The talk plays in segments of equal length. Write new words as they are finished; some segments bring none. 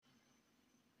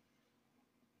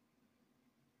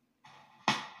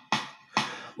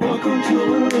Welcome to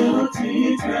a little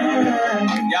tea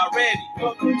time. Y'all ready?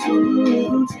 Welcome to a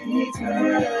little tea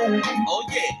time. Oh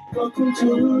yeah. Welcome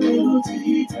to a little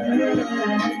tea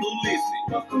time. Who listen?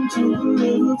 Welcome to a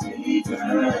little tea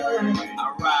time.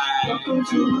 All right. Welcome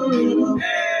to a little.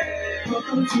 Hey.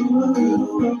 Welcome to a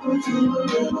little. Welcome to a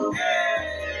little.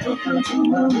 Hey. Welcome to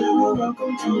a little.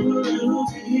 Welcome to a little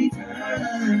tea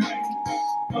time.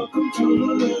 Welcome to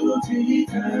a little tea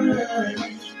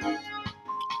time.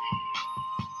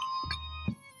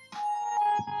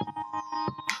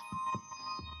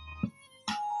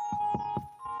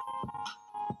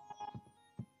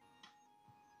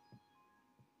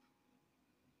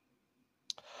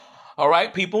 All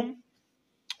right, people.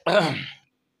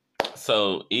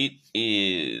 So it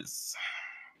is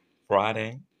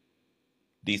Friday,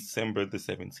 December the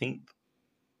 17th.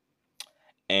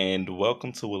 And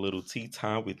welcome to a little tea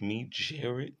time with me,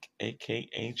 Jared,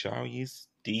 aka Jarius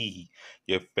D,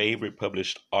 your favorite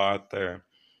published author.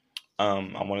 I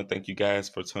want to thank you guys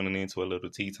for tuning in to a little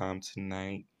tea time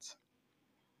tonight.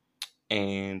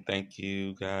 And thank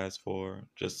you guys for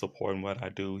just supporting what I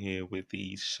do here with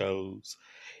these shows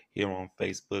here on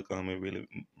Facebook.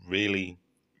 It really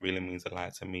means a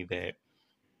lot to me that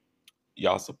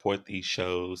y'all support these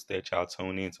shows, that y'all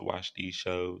tune in to watch these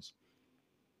shows,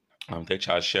 that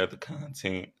y'all share the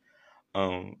content.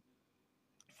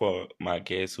 For my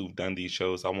guests who've done these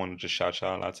shows, I want to just shout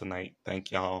y'all out tonight.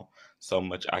 Thank y'all so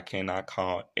much. I cannot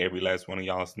call every last one of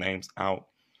y'all's names out,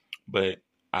 but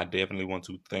I definitely want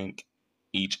to thank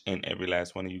each and every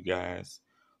last one of you guys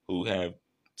who have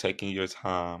taken your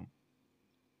time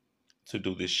to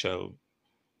do this show.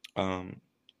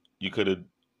 You could have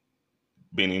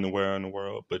been anywhere in the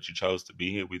world, but you chose to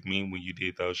be here with me when you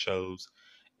did those shows.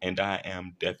 And I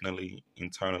am definitely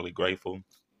internally grateful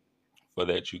for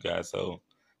that, you guys. So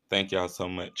thank y'all so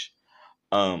much.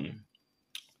 Got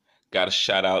a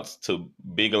shout outs to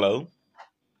Bigelow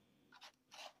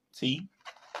Tea.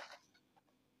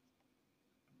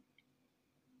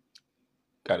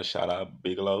 Got a shout out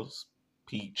Bigelow's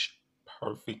Peach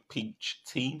Perfect Peach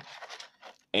Tea.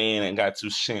 And I got to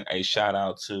send a shout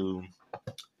out to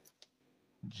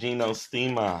Gino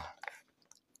Stima.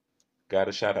 Got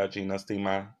to shout out Gino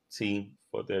Stima Tea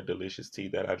for their delicious tea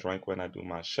that I drink when I do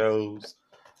my shows.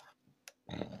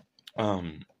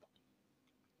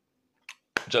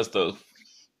 Just a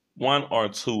one or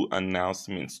two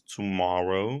announcements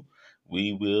tomorrow.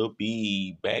 We will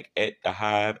be back at the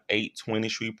Hive, 820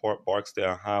 Shreveport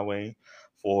Barksdale Highway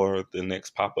for the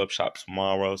next pop-up shop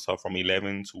tomorrow. So from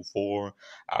 11 to 4,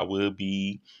 I will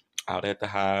be out at the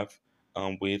Hive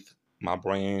with my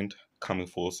brand Coming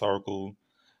Full Circle.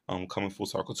 Coming Full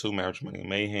Circle 2, Marriage, Money, and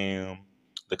Mayhem,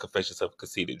 The Confessions of a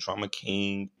Conceited Drama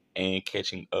King, and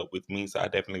Catching Up with Me. So I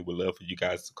definitely would love for you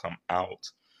guys to come out,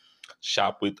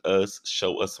 shop with us,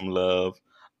 show us some love,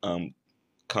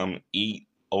 come eat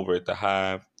over at the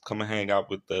Hive, come and hang out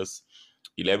with us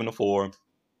 11 to 4,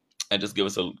 and just give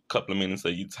us a couple of minutes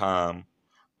of your time.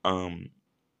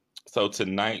 So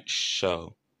tonight's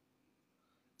show,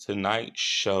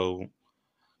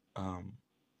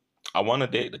 I want to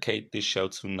dedicate this show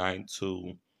tonight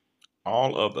to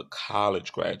all of the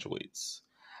college graduates.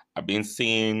 I've been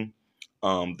seeing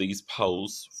these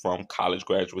posts from college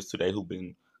graduates today who've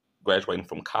been graduating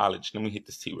from college. Let me hit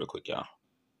this tea real quick, y'all.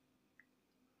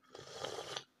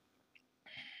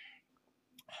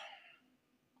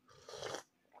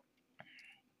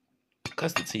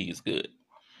 Because the tea is good.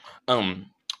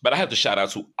 But I have to shout out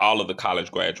to all of the college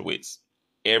graduates,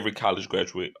 every college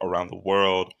graduate around the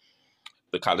world,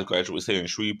 the college graduates here in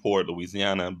Shreveport,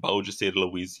 Louisiana, Bossier City,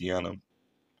 Louisiana,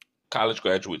 college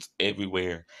graduates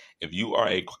everywhere. If you are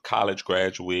a college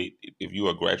graduate, if you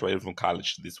are graduating from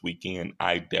college this weekend,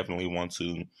 I definitely want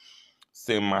to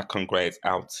send my congrats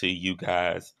out to you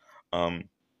guys,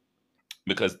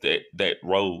 because that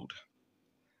road,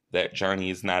 that journey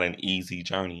is not an easy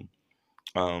journey.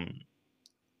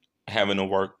 Having to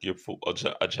work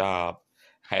a job,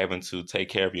 having to take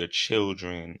care of your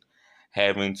children,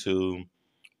 having to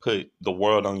put the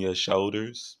world on your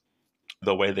shoulders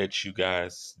the way that you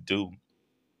guys do.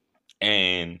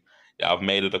 And y'all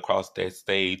made it across that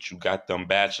stage. You got them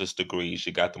bachelor's degrees,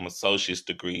 you got them associate's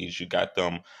degrees, you got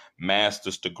them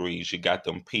master's degrees, you got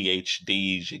them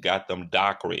PhDs, you got them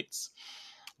doctorates.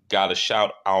 Gotta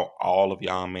shout out all of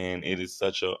y'all, man. It is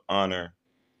such an honor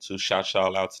to shout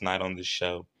y'all out tonight on this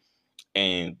show.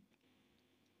 And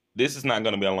this is not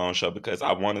going to be a long show because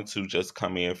I wanted to just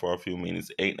come in for a few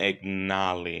minutes and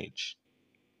acknowledge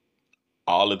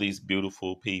all of these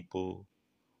beautiful people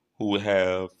who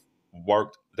have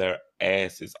worked their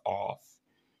asses off,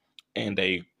 and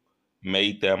they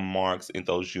made their marks in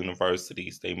those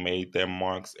universities. They made their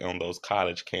marks on those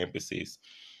college campuses,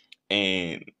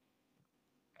 and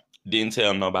didn't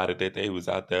tell nobody that they was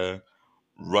out there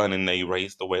running their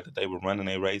race the way that they were running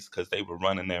their race, because they were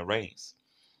running their race.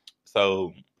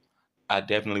 So I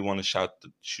definitely want to shout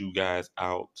you guys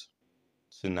out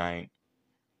tonight.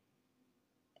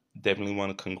 Definitely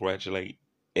want to congratulate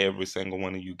every single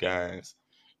one of you guys,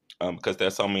 because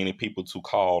there's so many people to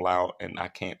call out, and I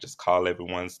can't just call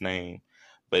everyone's name.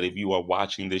 But if you are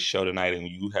watching this show tonight and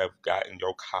you have gotten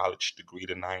your college degree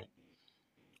tonight,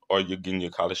 or you're getting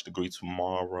your college degree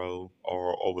tomorrow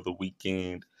or over the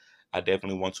weekend, I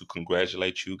definitely want to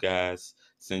congratulate you guys,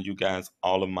 send you guys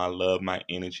all of my love, my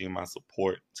energy, and my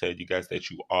support, tell you guys that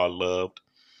you are loved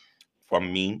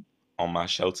from me on my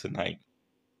show tonight.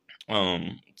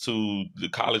 To the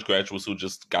college graduates who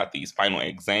just got these final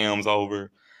exams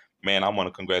over, man, I want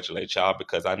to congratulate y'all,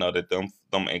 because I know that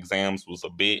them exams was a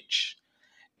bitch.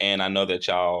 And I know that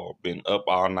y'all been up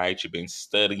all night. You've been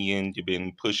studying. You've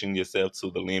been pushing yourself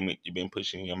to the limit. You've been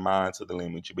pushing your mind to the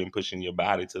limit. You've been pushing your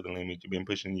body to the limit. You've been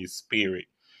pushing your spirit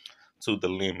to the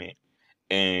limit.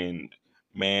 And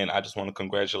man, I just want to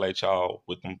congratulate y'all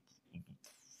with them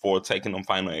for taking them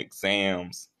final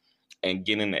exams and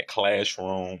getting in that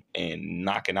classroom and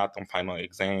knocking out them final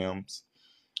exams,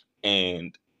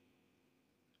 and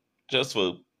just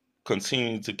for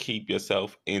continuing to keep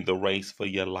yourself in the race for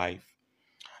your life,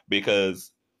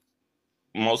 because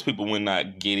most people would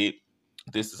not get it.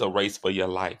 This is a race for your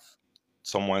life.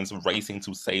 Someone's racing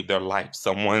to save their life.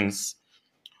 Someone's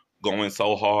going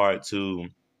so hard to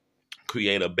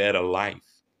create a better life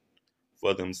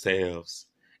for themselves.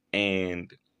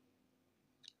 And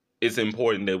it's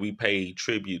important that we pay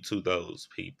tribute to those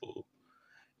people.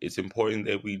 It's important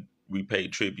that we pay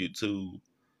tribute to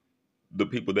the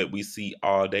people that we see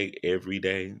all day, every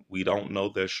day. We don't know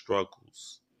their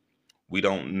struggles. We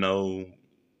don't know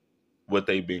what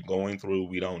they've been going through.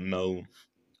 We don't know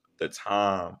the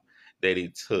time that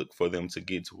it took for them to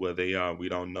get to where they are. We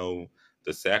don't know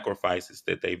the sacrifices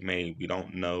that they've made. We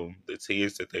don't know the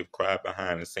tears that they've cried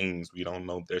behind the scenes. We don't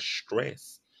know their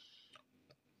stress.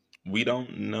 We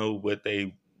don't know what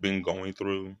they've been going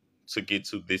through to get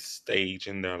to this stage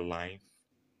in their life.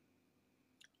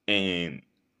 And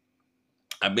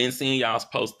I've been seeing y'all's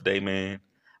post today, man.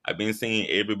 I've been seeing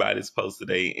everybody's post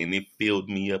today, and it filled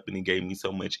me up, and it gave me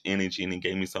so much energy, and it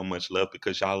gave me so much love,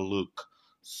 because y'all look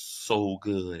so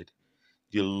good.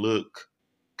 You look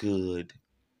good.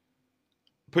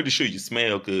 Pretty sure you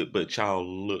smell good, but y'all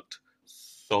looked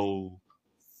so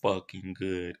fucking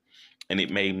good. And it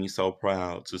made me so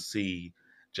proud to see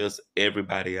just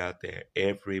everybody out there,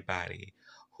 everybody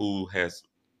who has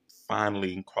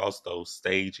finally crossed those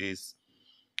stages,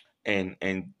 and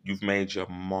you've made your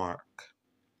mark,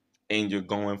 and you're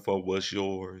going for what's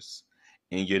yours,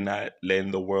 and you're not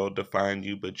letting the world define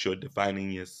you, but you're defining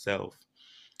yourself.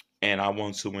 And I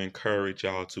want to encourage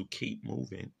y'all to keep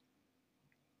moving.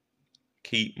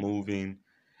 Keep moving.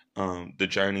 The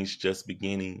journey's just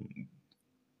beginning.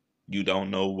 You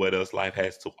don't know what else life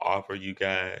has to offer you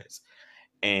guys.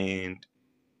 And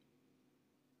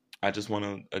I just want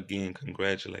to, again,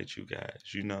 congratulate you guys,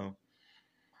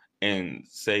 and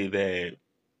say that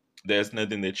there's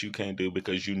nothing that you can't do,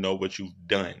 because you know what you've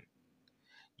done.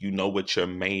 You know what you're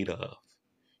made of.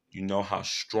 You know how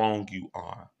strong you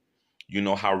are. You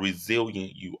know how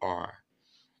resilient you are.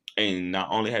 And not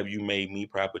only have you made me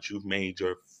proud, but you've made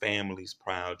your families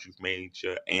proud. You've made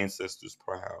your ancestors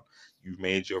proud. You've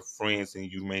made your friends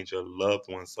and you've made your loved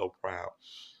ones so proud.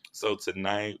 So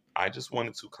tonight, I just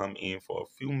wanted to come in for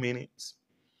a few minutes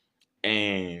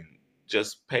and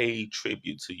just pay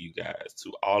tribute to you guys,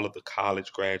 to all of the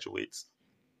college graduates,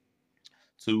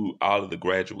 to all of the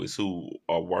graduates who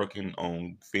are working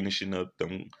on finishing up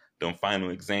them final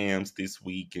exams this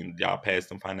week, and y'all passed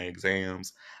them final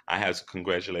exams. I have to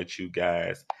congratulate you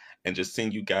guys and just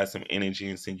send you guys some energy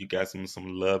and send you guys some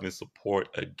love and support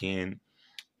again.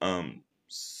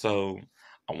 So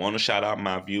I want to shout out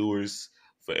my viewers,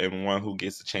 for everyone who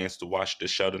gets a chance to watch the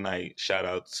show tonight. Shout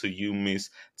out to you,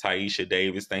 Miss Taisha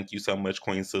Davis. Thank you so much,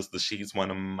 Queen Sister. She's one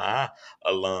of my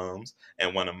alums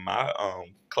and one of my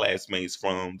classmates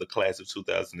from the class of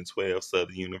 2012,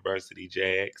 Southern University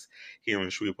Jags, here in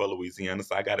Shreveport, Louisiana.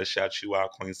 So I got to shout you out,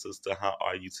 Queen Sister. How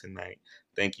are you tonight?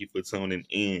 Thank you for tuning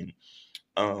in.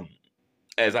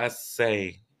 As I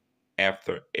say,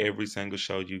 after every single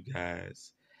show, you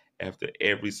guys, after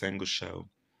every single show,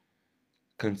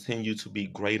 continue to be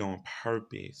great on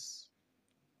purpose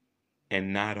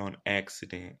and not on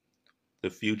accident.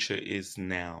 The future is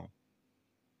now.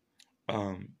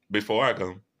 Before I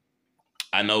go,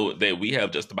 I know that we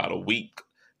have just about a week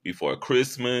before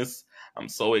Christmas. I'm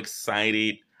so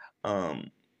excited.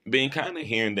 Being kind of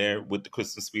here and there with the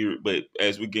Christmas spirit, but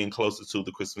as we're getting closer to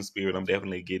the Christmas spirit, I'm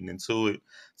definitely getting into it.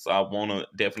 So I want to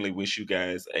definitely wish you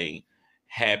guys a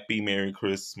happy Merry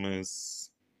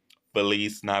Christmas,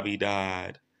 Feliz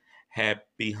Navidad,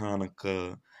 Happy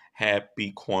Hanukkah,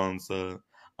 Happy Kwanzaa.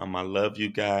 I love you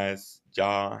guys.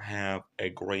 Y'all have a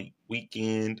great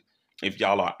weekend. If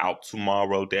y'all are out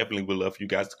tomorrow, definitely would love for you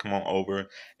guys to come on over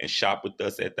and shop with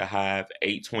us at the Hive,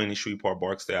 820 Shreveport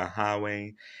Barksdale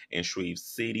Highway in Shreve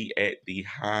City at the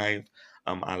Hive.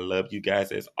 I love you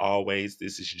guys as always.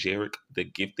 This is Jarek, the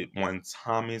Gifted One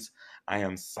Thomas. I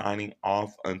am signing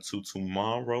off until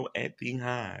tomorrow at the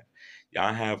Hive.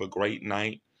 Y'all have a great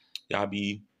night. Y'all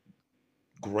be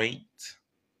great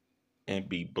and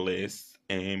be blessed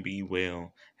and be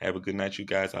well. Have a good night, you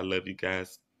guys. I love you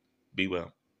guys. Be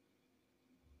well.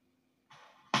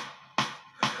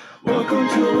 Welcome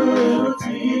to Lil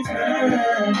Tea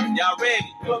Time. Y'all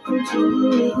ready? Welcome to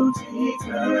Lil Tea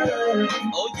Time.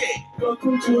 Oh yeah.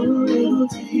 Welcome to Lil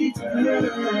Tea Time.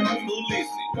 Who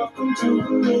listening? Welcome to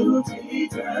Lil Tea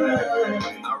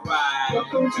Time. All right.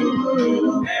 Welcome to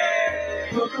Lil.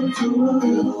 Welcome to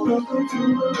Lil. Welcome to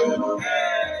Lil.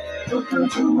 Welcome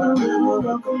to Lil.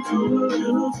 Welcome to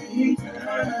Lil Tea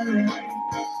Time.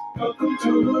 Welcome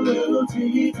to Lil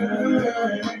Tea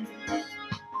Time.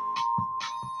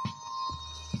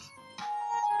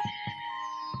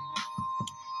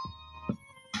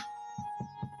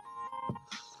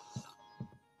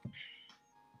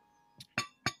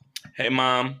 Hey,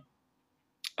 Mom.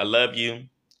 I love you.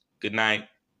 Good night.